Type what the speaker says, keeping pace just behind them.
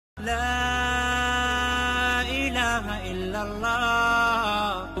لا إله إلا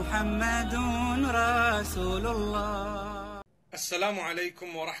الله محمد رسول الله. Assalamu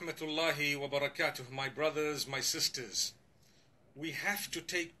alaikum wa rahmatullahi wa barakatuh. My brothers, my sisters, we have to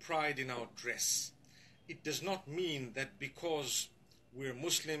take pride in our dress. It does not mean that because we're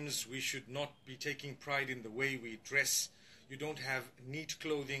Muslims we should not be taking pride in the way we dress. You don't have neat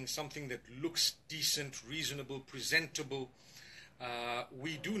clothing, something that looks decent, reasonable, presentable.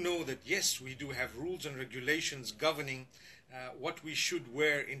 We do know that yes, we do have rules and regulations governing what we should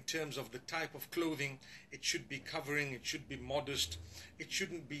wear in terms of the type of clothing. It should be covering, it should be modest, it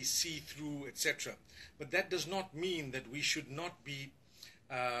shouldn't be see-through, etc. But that does not mean that we should not be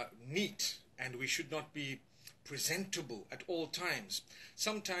neat and we should not be presentable at all times.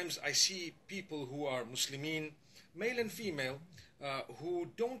 Sometimes I see people who are Muslimin, male and female, who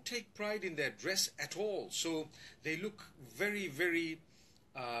don't take pride in their dress at all. So they look very, very,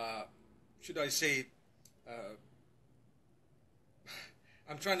 should I say,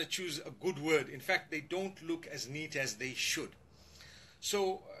 I'm trying to choose a good word. In fact, they don't look as neat as they should.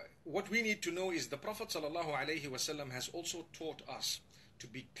 So what we need to know is the Prophet ﷺ has also taught us to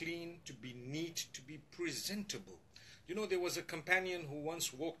be clean, to be neat, to be presentable. You know, there was a companion who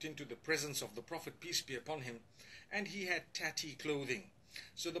once walked into the presence of the Prophet, peace be upon him, and he had tatty clothing.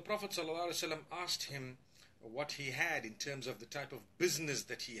 So the Prophet ﷺ asked him what he had in terms of the type of business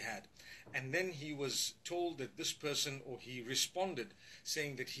that he had. And then he was told that this person, or he responded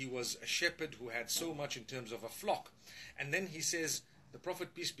saying that he was a shepherd who had so much in terms of a flock. And then he says, the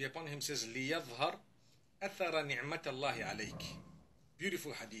Prophet, peace be upon him, says, لِيَظْهَرْ أَثَرَ نِعْمَةَ اللَّهِ عَلَيْكِ.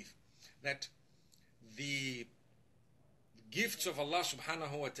 Beautiful hadith. That the gifts of Allah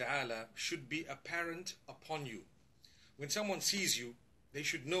subhanahu wa ta'ala should be apparent upon you. When someone sees you, they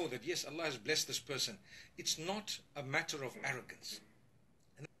should know that yes, Allah has blessed this person. It's not a matter of arrogance.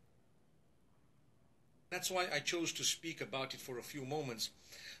 And that's why I chose to speak about it for a few moments.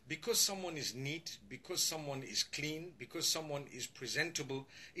 Because someone is neat, because someone is clean, because someone is presentable,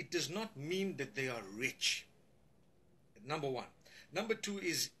 it does not mean that they are rich. Number one. Number two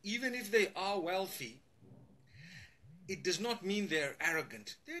is, even if they are wealthy, it does not mean they're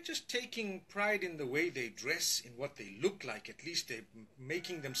arrogant. They're just taking pride in the way they dress, in what they look like. At least they're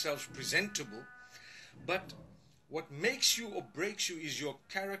making themselves presentable. But what makes you or breaks you is your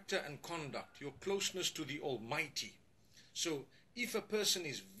character and conduct, your closeness to the Almighty. So if a person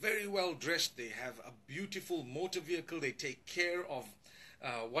is very well dressed, they have a beautiful motor vehicle, they take care of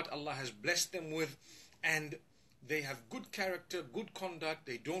what Allah has blessed them with, and they have good character, good conduct,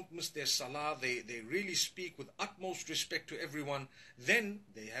 they don't miss their salah, they really speak with utmost respect to everyone, then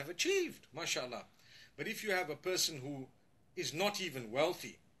they have achieved, mashallah. But if you have a person who is not even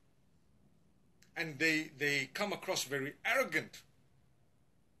wealthy, and they come across very arrogant,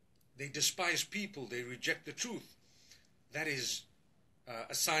 they despise people, they reject the truth, that is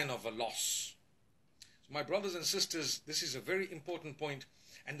a sign of a loss. So my brothers and sisters, this is a very important point,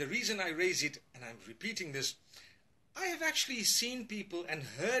 and the reason I raise it, and I'm repeating this, I have actually seen people and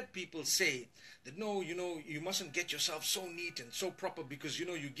heard people say that no, you know, you mustn't get yourself so neat and so proper because, you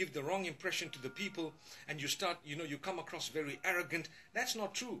know, you give the wrong impression to the people and you start, you know, you come across very arrogant. That's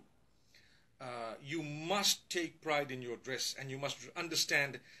not true. You must take pride in your dress, and you must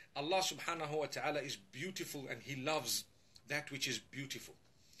understand Allah subhanahu wa ta'ala is beautiful and He loves that which is beautiful.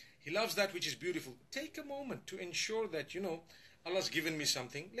 He loves that which is beautiful. Take a moment to ensure that, you know, Allah's given me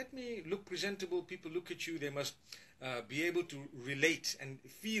something. Let me look presentable. People look at you. They must be able to relate and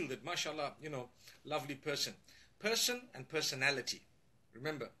feel that, mashallah, you know, lovely person. Person and personality.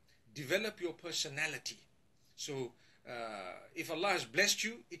 Remember, develop your personality. So, if Allah has blessed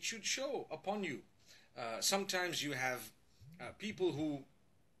you, it should show upon you. Sometimes you have people who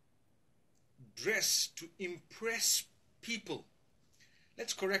dress to impress people.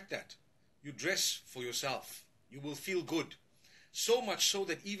 Let's correct that. You dress for yourself. You will feel good. So much so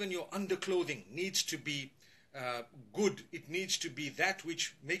that even your underclothing needs to be good. It needs to be that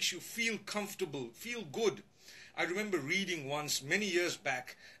which makes you feel comfortable, feel good. I remember reading once, many years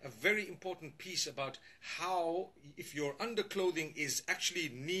back, a very important piece about how if your underclothing is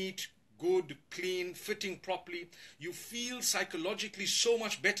actually neat, good, clean, fitting properly, you feel psychologically so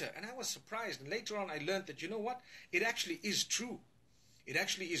much better. And I was surprised. And later on I learned that, you know what? It actually is true. It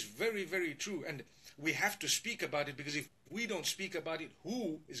actually is very, very true. And we have to speak about it, because if we don't speak about it,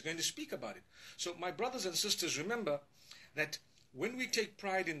 who is going to speak about it? So my brothers and sisters, remember that when we take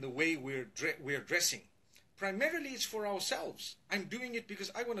pride in the way we're dressing, primarily it's for ourselves. I'm doing it because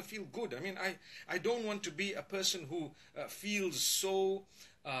I want to feel good. I mean, I don't want to be a person who feels so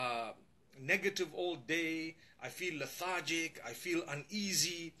negative all day. I feel lethargic. I feel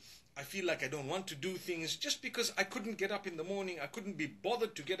uneasy. I feel like I don't want to do things just because I couldn't get up in the morning. I couldn't be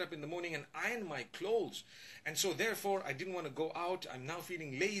bothered to get up in the morning and iron my clothes. And so therefore I didn't want to go out. I'm now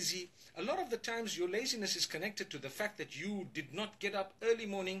feeling lazy. A lot of the times your laziness is connected to the fact that you did not get up early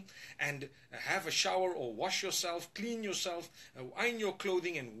morning and have a shower or wash yourself, clean yourself, iron your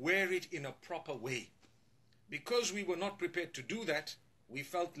clothing and wear it in a proper way. Because we were not prepared to do that, we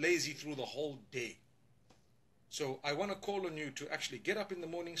felt lazy through the whole day. So I want to call on you to actually get up in the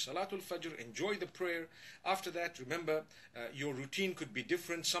morning, Salatul Fajr, enjoy the prayer. After that, remember, your routine could be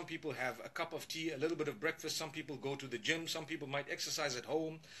different. Some people have a cup of tea, a little bit of breakfast. Some people go to the gym. Some people might exercise at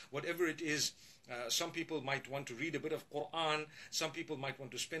home. Whatever it is, some people might want to read a bit of Quran. Some people might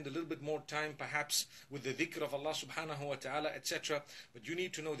want to spend a little bit more time, perhaps, with the dhikr of Allah subhanahu wa ta'ala, etc. But you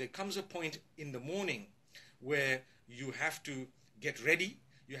need to know there comes a point in the morning where you have to get ready.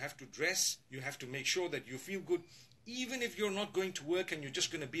 You have to dress, you have to make sure that you feel good, even if you're not going to work and you're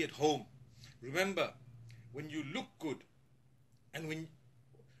just going to be at home. Remember, when you look good and when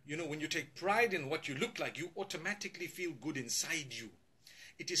you take pride in what you look like, you automatically feel good inside you.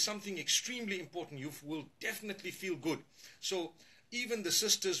 It is something extremely important. You will definitely feel good. So even the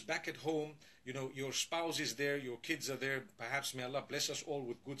sisters back at home, your spouse is there, your kids are there. Perhaps may Allah bless us all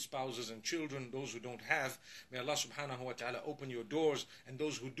with good spouses and children. Those who don't have, may Allah subhanahu wa ta'ala open your doors. And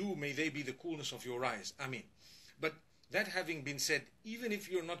those who do, may they be the coolness of your eyes. Ameen. But that having been said, even if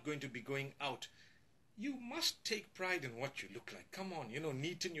you're not going to be going out, you must take pride in what you look like. Come on,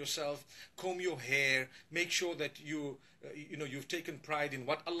 neaten yourself, comb your hair, make sure that you've taken pride in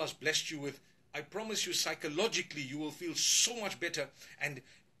what Allah's blessed you with. I promise you, psychologically, you will feel so much better. And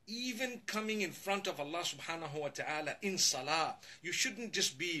even coming in front of Allah subhanahu wa ta'ala in salah, you shouldn't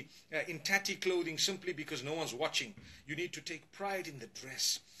just be in tatty clothing simply because no one's watching. You need to take pride in the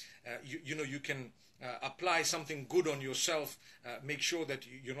dress. You can apply something good on yourself. Make sure that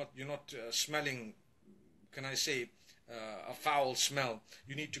you're not smelling, can I say, a foul smell.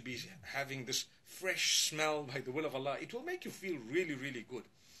 You need to be having this fresh smell by the will of Allah. It will make you feel really, really good.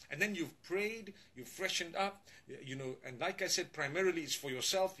 And then you've prayed, you've freshened up, and like I said, primarily it's for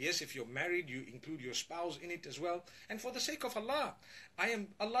yourself. Yes, if you're married, you include your spouse in it as well. And for the sake of Allah,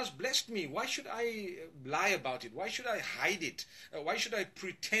 Allah's blessed me. Why should I lie about it? Why should I hide it? Why should I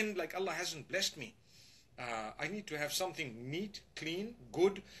pretend like Allah hasn't blessed me? I need to have something neat, clean,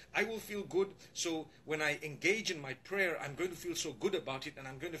 good. I will feel good. So when I engage in my prayer, I'm going to feel so good about it, and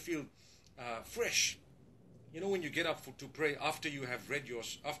I'm going to feel fresh. When you get up to pray after you have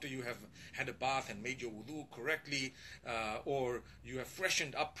after you have had a bath and made your wudu correctly, or you have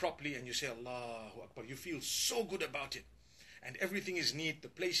freshened up properly and you say Allahu Akbar, you feel so good about it. And everything is neat, the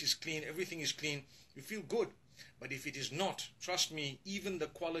place is clean, everything is clean, you feel good. But if it is not, trust me, even the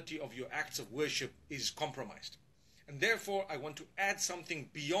quality of your acts of worship is compromised. And therefore, I want to add something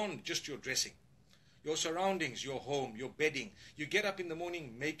beyond just your dressing. Your surroundings, your home, your bedding. You get up in the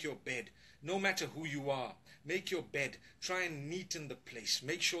morning, make your bed. No matter who you are, make your bed. Try and neaten the place.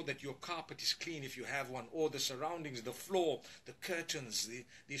 Make sure that your carpet is clean if you have one, or the surroundings, the floor, the curtains.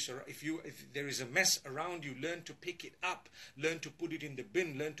 If there is a mess around you, learn to pick it up. Learn to put it in the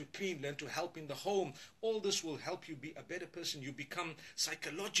bin. Learn to clean. Learn to help in the home. All this will help you be a better person. You become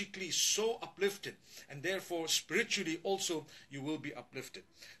psychologically so uplifted, and therefore spiritually also you will be uplifted.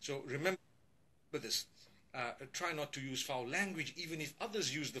 So remember this. Try not to use foul language, even if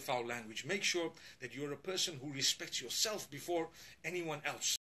others use the foul language. Make sure that you're a person who respects yourself before anyone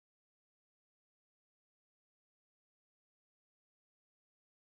else.